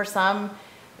for some,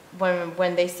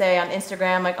 when they say on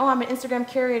Instagram, oh, I'm an Instagram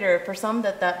curator, for some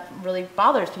that really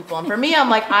bothers people. And for me,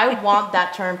 I'm I want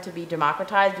that term to be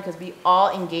democratized, because we all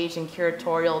engage in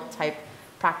curatorial type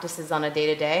practices on a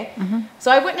day-to-day.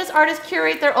 So I witness artists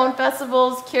curate their own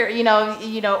festivals,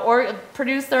 or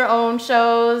produce their own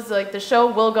shows. The show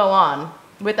will go on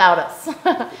without us.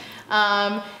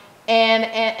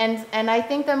 And I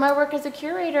think that my work as a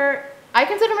curator, I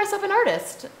consider myself an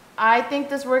artist. I think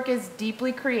this work is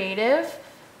deeply creative.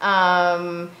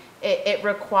 It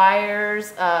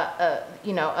requires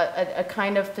a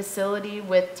kind of facility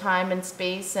with time and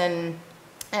space and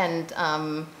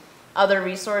other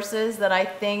resources that I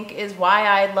think is why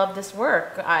I love this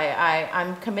work.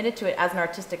 I'm committed to it as an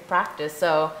artistic practice.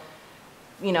 So,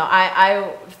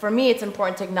 for me, it's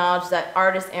important to acknowledge that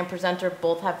artist and presenter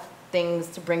both have things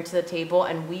to bring to the table,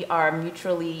 and we are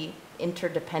mutually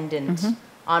interdependent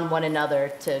on one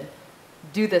another to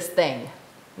do this thing,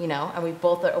 and we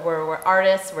both we're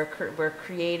artists, we're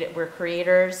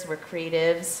creators, we're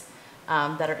creatives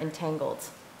that are entangled.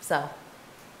 So,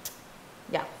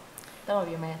 yeah. That'll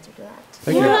be my answer to that.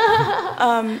 Thank you.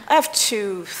 I have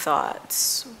two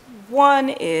thoughts. One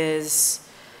is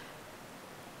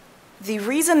the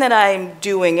reason that I'm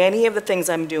doing any of the things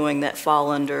I'm doing that fall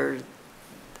under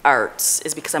arts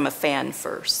is because I'm a fan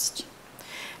first.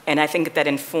 And I think that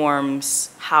informs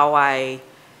how I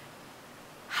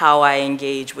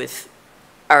engage with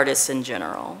artists in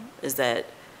general, is that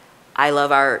I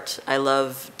love art, I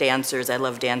love dancers, I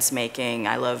love dance making,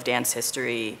 I love dance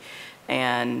history.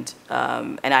 And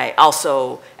I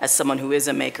also, as someone who is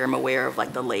a maker, am aware of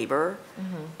like the labor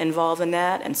involved in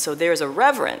that. And so there's a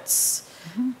reverence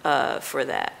for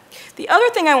that. The other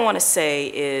thing I want to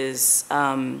say is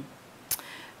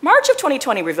March of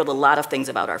 2020 revealed a lot of things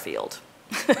about our field.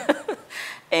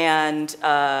 And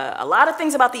a lot of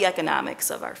things about the economics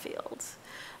of our field.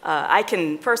 I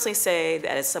can personally say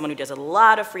that as someone who does a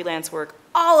lot of freelance work,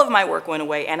 all of my work went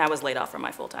away and I was laid off from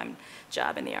my full-time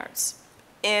job in the arts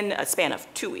in a span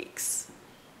of 2 weeks.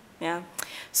 Yeah?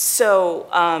 So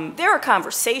there are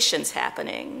conversations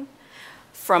happening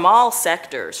from all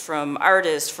sectors, from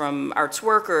artists, from arts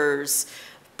workers,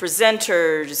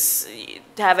 presenters,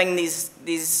 having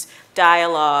these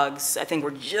dialogues. I think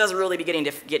we're just really beginning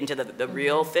to get into the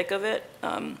real thick of it.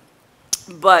 And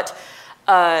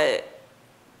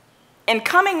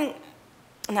coming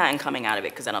out of it,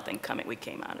 because I don't think we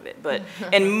came out of it, but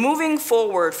and moving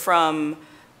forward from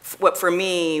what for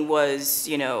me was,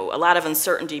 a lot of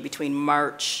uncertainty between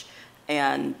March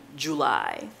and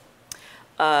July.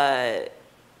 As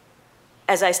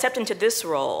I stepped into this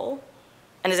role,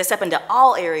 and as I step into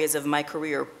all areas of my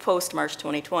career post-March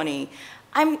 2020,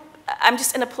 I'm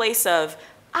just in a place of,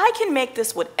 I can make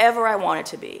this whatever I want it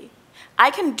to be. I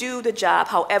can do the job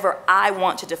however I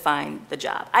want to define the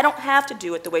job. I don't have to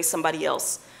do it the way somebody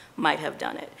else might have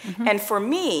done it. And for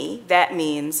me, that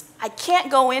means I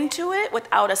can't go into it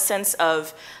without a sense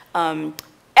of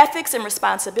ethics and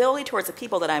responsibility towards the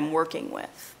people that I'm working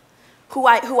with, who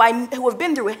have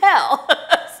been through hell,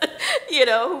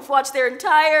 who've watched their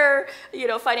entire,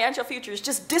 financial futures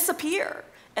just disappear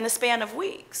in a span of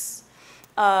weeks.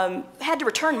 Had to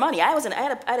return money. I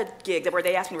had a gig where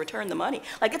they asked me to return the money.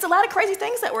 Like, it's a lot of crazy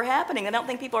things that were happening that I don't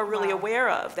think people are really aware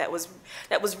of. That was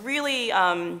really,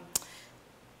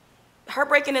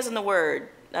 heartbreaking isn't the word,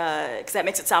 because that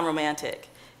makes it sound romantic.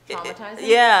 Traumatizing?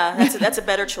 Yeah, that's a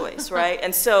better choice, right?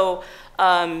 And so,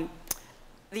 as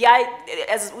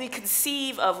we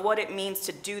conceive of what it means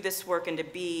to do this work and to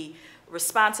be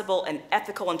responsible and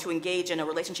ethical and to engage in a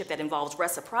relationship that involves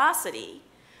reciprocity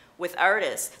with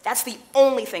artists, that's the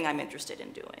only thing I'm interested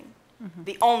in doing.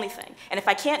 The only thing. And if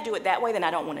I can't do it that way, then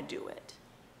I don't want to do it.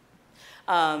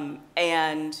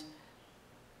 And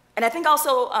I think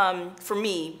also, for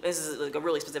me, this is like a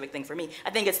really specific thing for me,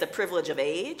 I think it's the privilege of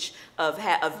age, of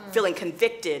feeling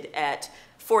convicted at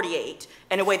 48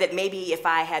 in a way that maybe if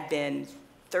I had been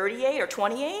 38 or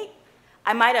 28,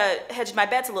 I might have hedged my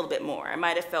bets a little bit more. I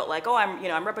might have felt like, oh,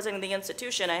 I'm representing the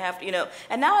institution, I have to,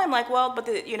 and now I'm like, well, but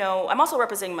I'm also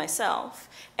representing myself,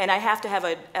 and I have to have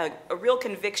a real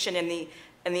conviction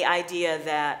in the idea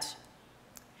that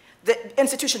the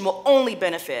institution will only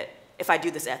benefit if I do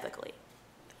this ethically.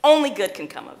 Only good can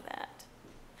come of that.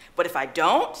 But if I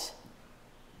don't,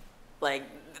 like,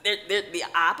 the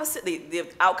opposite, the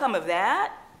outcome of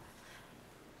that,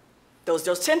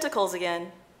 those tentacles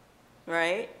again,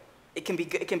 right? It can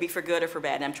be for good or for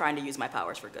bad, and I'm trying to use my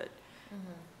powers for good.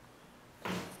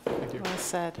 Thank you. Well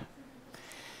said.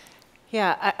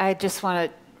 Yeah, I just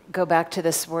want to go back to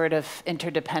this word of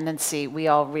interdependency. We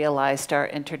all realized our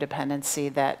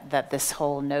interdependency, that this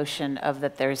whole notion of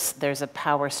that there's a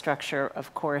power structure,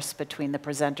 of course, between the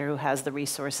presenter who has the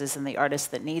resources and the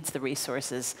artist that needs the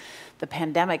resources. The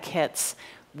pandemic hits.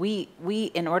 We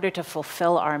in order to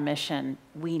fulfill our mission,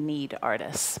 we need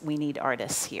artists. We need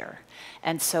artists here.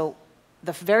 And so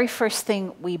the very first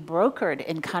thing we brokered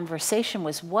in conversation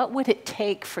was, what would it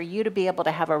take for you to be able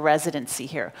to have a residency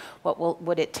here? What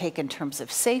would it take in terms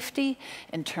of safety,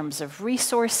 in terms of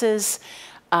resources,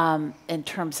 in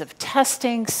terms of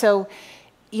testing? So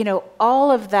you know,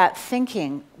 all of that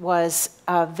thinking was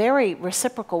very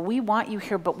reciprocal. We want you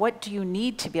here, but what do you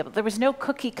need to be able? There was no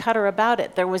cookie cutter about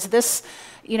it. There was this,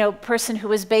 you know, person who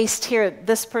was based here,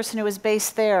 this person who was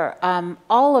based there,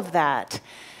 all of that.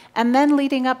 And then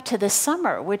leading up to this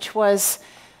summer, which was,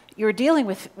 you're dealing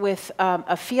with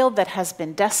a field that has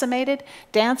been decimated.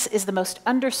 Dance is the most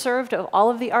underserved of all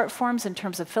of the art forms in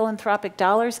terms of philanthropic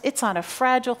dollars. It's on a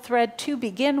fragile thread to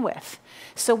begin with.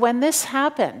 So when this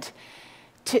happened,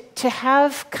 to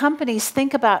have companies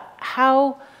think about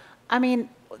how, I mean,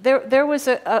 there was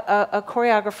a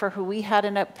choreographer who we had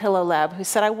in a Pillow Lab who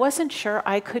said, I wasn't sure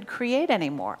I could create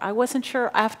anymore. I wasn't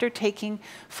sure after taking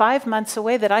 5 months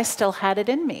away that I still had it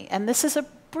in me. And this is a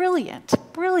brilliant,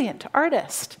 brilliant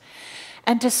artist.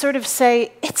 And to sort of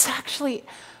say, it's actually,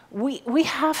 we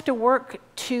have to work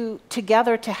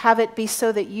together to have it be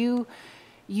so that you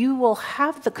will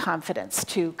have the confidence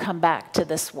to come back to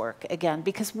this work again,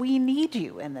 because we need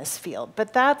you in this field.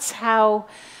 But that's how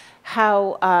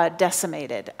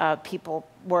decimated people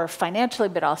were financially,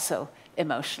 but also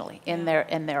emotionally in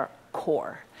their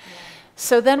core. Yeah.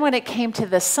 So then when it came to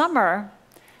the summer,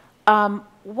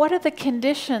 what are the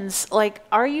conditions? Like,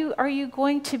 are you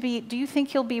going to be, do you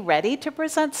think you'll be ready to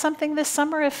present something this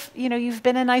summer? If, you know, you've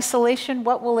been in isolation,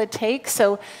 what will it take?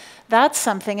 So that's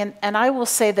something, and I will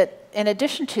say that in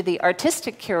addition to the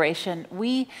artistic curation,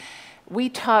 we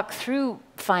talk through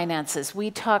finances, we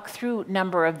talk through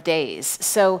number of days.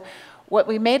 So what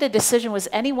we made a decision was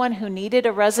anyone who needed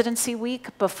a residency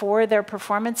week before their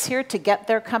performance here to get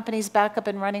their companies back up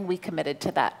and running, we committed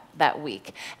to that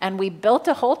week. And we built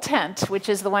a whole tent, which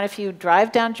is the one if you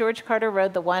drive down George Carter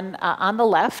Road, the one on the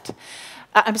left,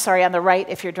 I'm sorry, on the right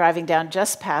if you're driving down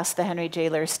just past the Henry J.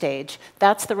 Lear stage,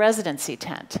 that's the residency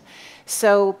tent.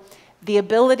 So the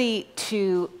ability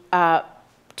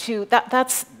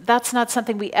that's not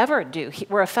something we ever do.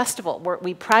 We're a festival.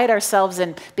 We pride ourselves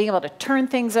in being able to turn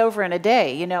things over in a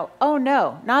day. You know, oh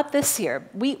no, not this year.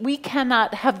 We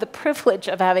cannot have the privilege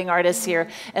of having artists here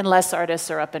unless artists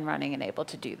are up and running and able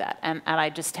to do that. And I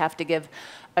just have to give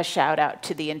a shout out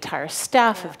to the entire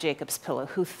staff of Jacob's Pillow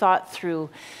who thought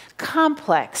through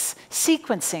complex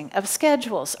sequencing of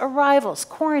schedules, arrivals,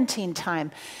 quarantine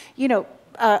time, you know,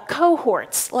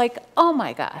 cohorts, like, oh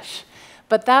my gosh.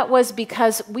 But that was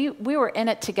because we were in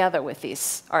it together with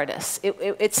these artists.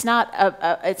 It's not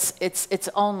it's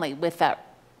only with that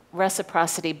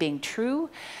reciprocity being true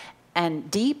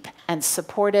and deep and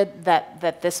supported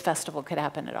that this festival could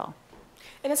happen at all.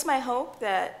 And it's my hope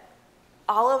that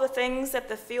all of the things that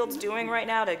the field's doing right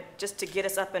now to get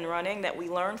us up and running, that we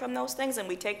learn from those things and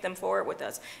we take them forward with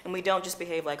us, and we don't just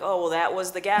behave like, oh well, that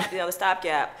was the gap, you know, the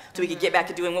stopgap, so we could get back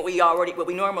to doing what we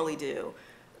normally do.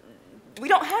 We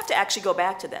don't have to actually go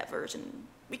back to that version.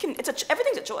 We can.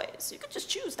 Everything's a choice. You could just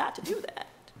choose not to do that.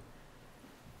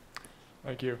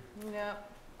 Thank you. Yeah.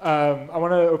 I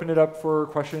want to open it up for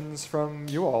questions from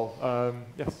you all.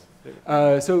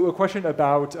 Yes. So a question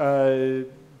about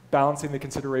balancing the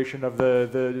consideration of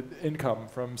the income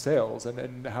from sales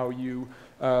and how you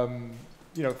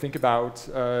think about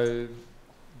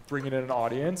bringing in an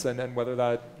audience and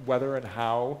whether and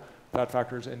how that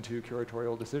factors into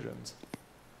curatorial decisions.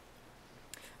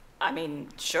 I mean,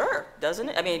 sure, doesn't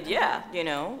it? I mean, yeah, you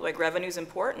know, like revenue's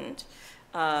important,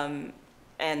 and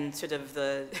sort of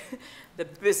I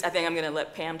think I'm going to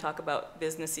let Pam talk about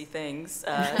businessy things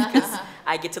because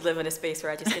I get to live in a space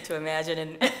where I just get to imagine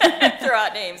and throw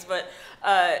out names. But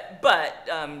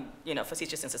you know,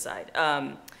 facetiousness aside,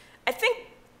 I think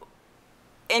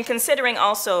in considering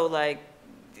also like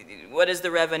what is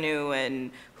the revenue and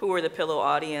who are the Pillow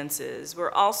audiences, we're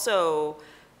also,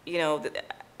 you know.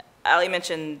 Ali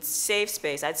mentioned safe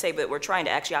space. I'd say that we're trying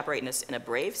to actually operate in a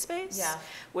brave space. Yeah.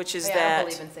 Which is that. I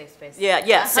believe in safe space.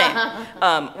 Yeah,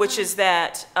 same. Which is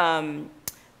that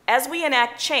as we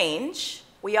enact change,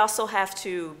 we also have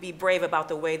to be brave about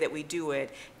the way that we do it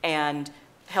and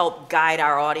help guide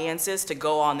our audiences to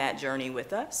go on that journey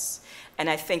with us.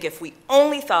 And I think if we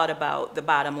only thought about the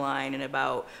bottom line and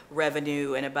about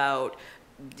revenue and about,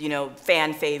 you know,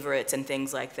 fan favorites and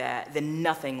things like that, then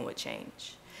nothing would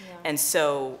change. And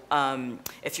so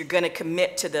if you're going to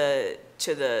commit to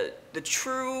the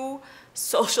true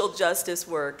social justice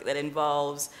work that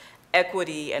involves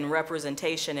equity and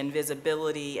representation and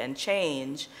visibility and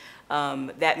change,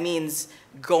 that means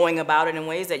going about it in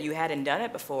ways that you hadn't done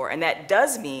it before. And that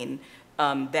does mean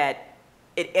that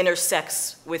it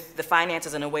intersects with the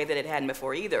finances in a way that it hadn't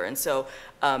before either. And so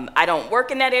I don't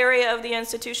work in that area of the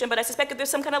institution, but I suspect that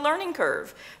there's some kind of learning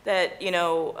curve that, you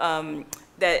know,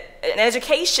 that an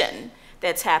education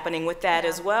that's happening with that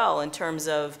as well in terms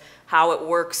of how it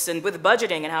works and with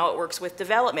budgeting and how it works with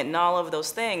development and all of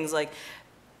those things. Like,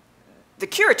 the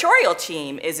curatorial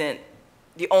team isn't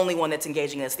the only one that's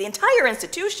engaging in this. The entire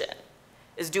institution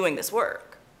is doing this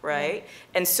work, right?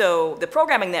 And so the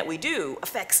programming that we do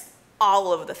affects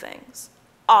all of the things.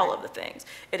 All of the things.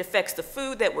 It affects the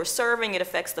food that we're serving. It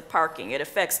affects the parking. It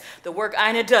affects the work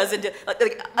Ina does. And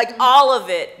like all of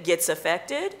it gets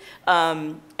affected.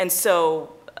 And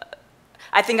so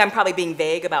I think I'm probably being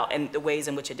vague about the ways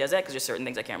in which it does that, because there's certain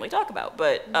things I can't really talk about.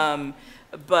 But I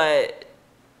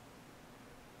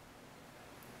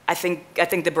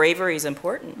think the bravery is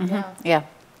important. Yeah.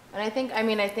 And I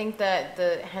think that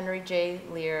the Henry J.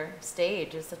 Lear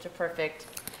stage is such a perfect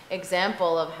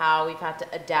example of how we've had to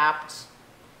adapt,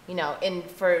 you know,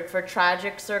 for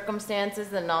tragic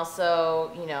circumstances, and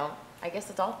also, you know, I guess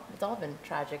it's all been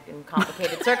tragic and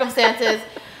complicated circumstances.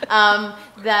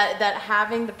 That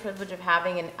having the privilege of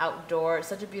having an outdoor,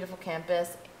 such a beautiful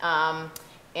campus, and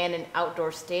an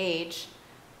outdoor stage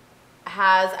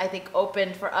has, I think,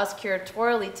 opened for us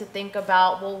curatorially to think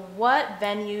about, well, what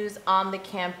venues on the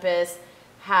campus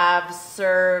have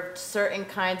served certain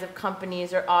kinds of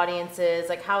companies or audiences?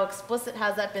 Like, how explicit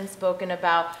has that been spoken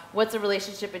about? What's the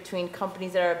relationship between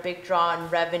companies that are a big draw in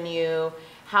revenue?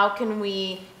 How can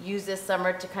we use this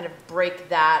summer to kind of break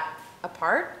that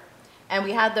apart? And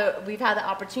we've had the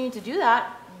opportunity to do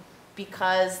that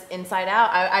because Inside Out,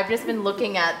 I've just been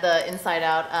looking at the Inside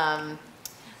Out,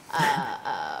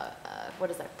 what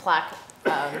is that, plaque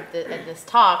in this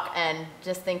talk, and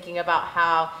just thinking about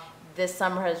how this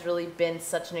summer has really been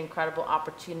such an incredible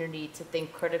opportunity to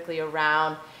think critically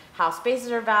around how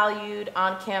spaces are valued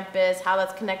on campus, how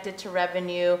that's connected to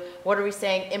revenue, what are we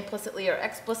saying implicitly or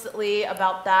explicitly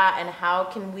about that, and how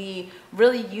can we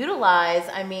really utilize,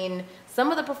 I mean, some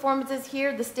of the performances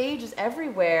here, the stage is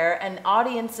everywhere, and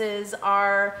audiences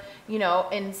are, you know,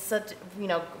 in such, you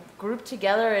know, grouped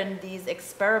together in these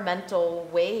experimental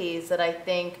ways that I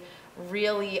think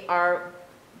really are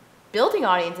building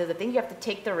audiences. I think you have to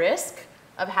take the risk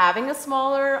of having a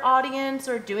smaller audience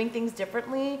or doing things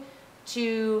differently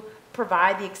to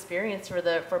provide the experience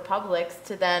for publics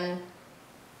to then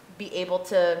be able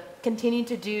to continue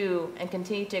to do and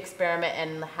continue to experiment,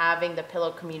 and having the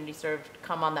Pillow community sort of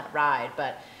come on that ride.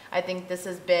 But I think this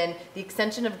has been the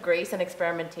extension of grace and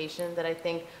experimentation that I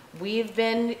think we've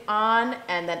been on,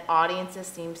 and that audiences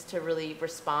seems to really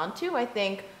respond to. I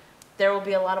think there will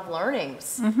be a lot of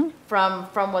learnings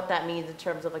from what that means in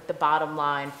terms of like the bottom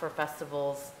line for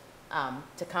festivals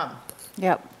to come.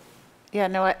 Yep. Yeah,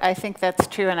 no, I think that's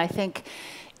true. And I think,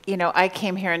 you know, I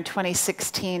came here in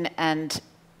 2016, and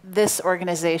this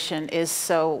organization is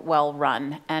so well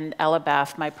run. And Ella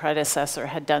Baff, my predecessor,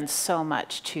 had done so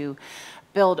much to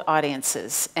build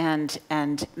audiences and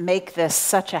make this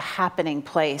such a happening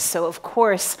place. So of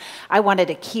course, I wanted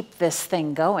to keep this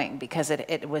thing going because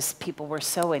it was, people were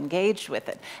so engaged with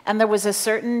it. And there was a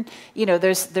certain, you know,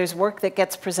 there's work that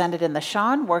gets presented in the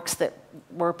Sean, works that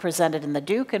were presented in the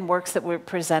Duke, and works that were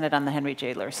presented on the Henry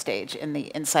J. Lear stage in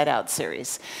the Inside Out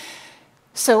series.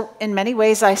 So in many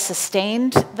ways, I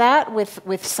sustained that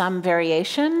with some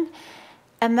variation.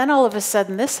 And then all of a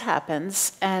sudden this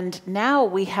happens, and now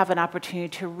we have an opportunity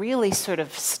to really sort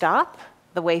of stop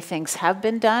the way things have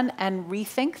been done and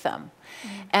rethink them.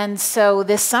 And so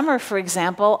this summer, for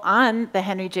example, on the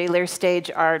Henry J. Lear stage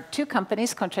are two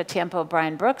companies, CONTRA-TIEMPO,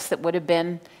 Brian Brooks, that would have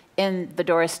been in the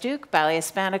Doris Duke, Ballet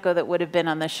Hispanico that would have been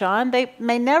on the Sean. They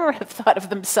may never have thought of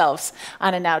themselves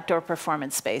on an outdoor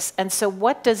performance space. And so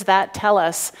what does that tell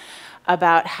us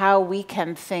about how we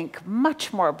can think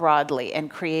much more broadly and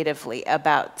creatively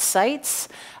about sites,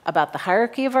 about the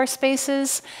hierarchy of our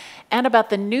spaces, and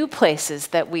about the new places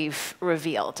that we've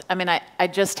revealed? I mean, I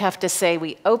just have to say,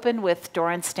 we opened with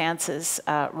Doran Stance's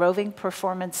roving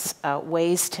performance,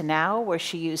 Ways to Now, where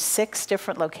she used 6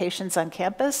 different locations on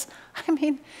campus. I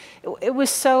mean, it was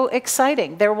so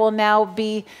exciting. There will now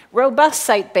be robust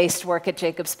site-based work at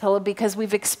Jacob's Pillow because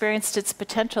we've experienced its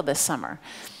potential this summer.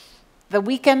 The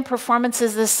weekend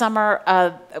performances this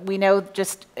summer, we know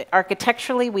just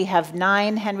architecturally, we have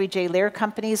 9 Henry J. Lear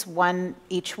companies, 1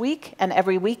 each week, and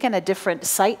every weekend a different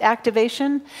site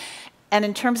activation. And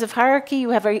in terms of hierarchy,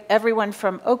 you have everyone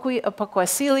from Okpokwasili,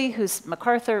 Okpokwasili, who's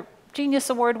MacArthur Genius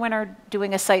Award winner,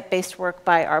 doing a site-based work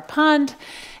by Our Pond,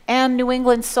 and New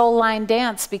England Soul Line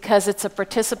Dance, because it's a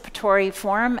participatory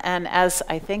form. And as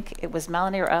I think it was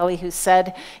Melanie or Ali who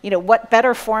said, you know, what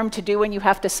better form to do when you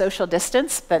have to social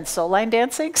distance than soul line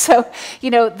dancing? So, you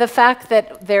know, the fact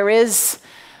that there is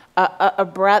a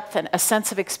breadth and a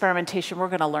sense of experimentation, we're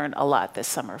going to learn a lot this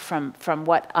summer from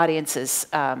what audiences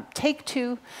take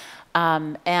to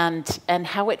and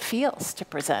how it feels to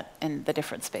present in the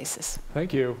different spaces.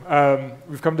 Thank you.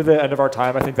 We've come to the end of our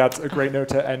time. I think that's a great note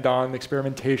to end on,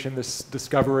 experimentation, this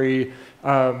discovery.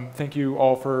 Thank you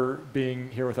all for being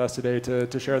here with us today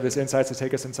to share this insights, to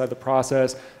take us inside the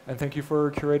process. And thank you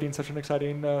for curating such an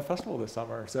exciting festival this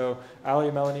summer. So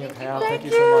Ali, Melanie, and Pam, thank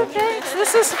you so much. Thanks.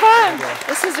 This is fun.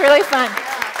 This is really fun.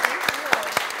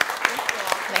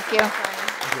 Yeah, thank you. Thank you.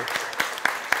 Thank you.